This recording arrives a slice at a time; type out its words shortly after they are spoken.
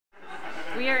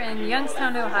We are in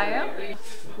Youngstown, Ohio.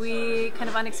 We kind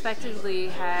of unexpectedly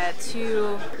had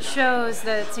two shows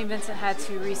that St. Vincent had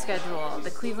to reschedule,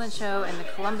 the Cleveland show and the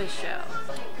Columbus show.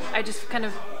 I just kind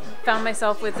of found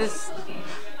myself with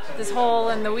this hole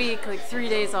in the week, like 3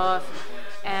 days off,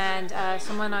 and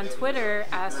someone on Twitter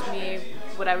asked me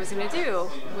what I was going to do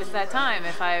with that time,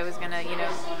 if I was going to,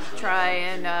 try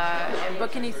and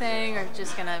book anything or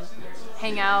just going to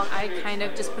hang out. I kind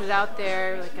of just put it out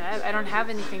there, like I don't have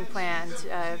anything planned.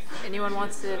 If anyone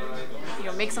wants to,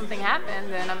 make something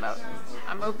happen, then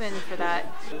I'm open for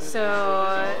that.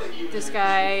 So this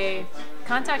guy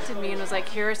contacted me and was like,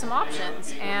 here are some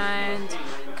options. And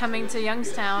coming to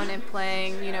Youngstown and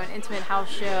playing, an intimate house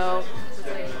show.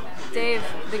 Dave,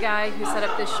 the guy who set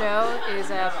up this show, is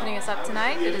putting us up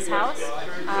tonight at his house.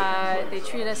 They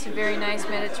treated us to a very nice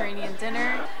Mediterranean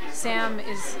dinner. Sam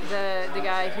is the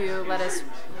guy who let us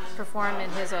perform in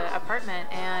his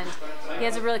apartment, and he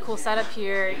has a really cool setup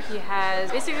here. He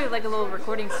has basically like a little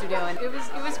recording studio, and it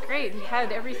was great. He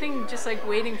had everything just like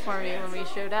waiting for me when we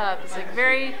showed up. It's like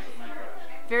very,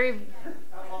 very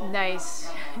nice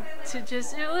to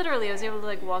just, literally I was able to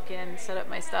like walk in, set up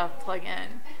my stuff, plug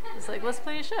in. It's like, let's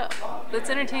play a show. Let's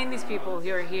entertain these people who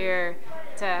are here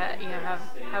to,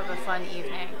 have a fun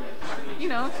evening.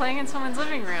 Playing in someone's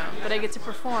living room, but I get to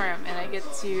perform and I get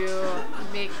to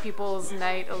make people's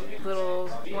night a little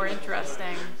more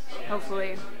interesting,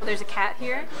 hopefully. There's a cat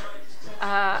here.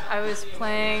 I was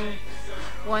playing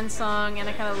one song and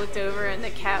I kind of looked over and the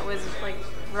cat was like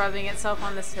rubbing itself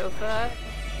on the sofa.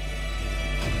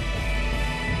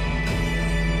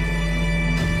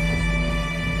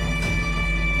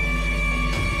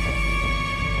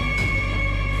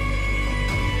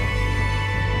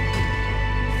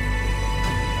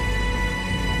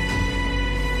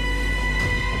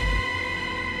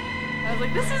 I was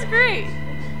like, this is great.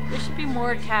 There should be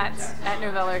more cats at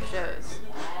novella shows.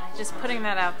 Just putting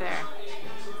that out there.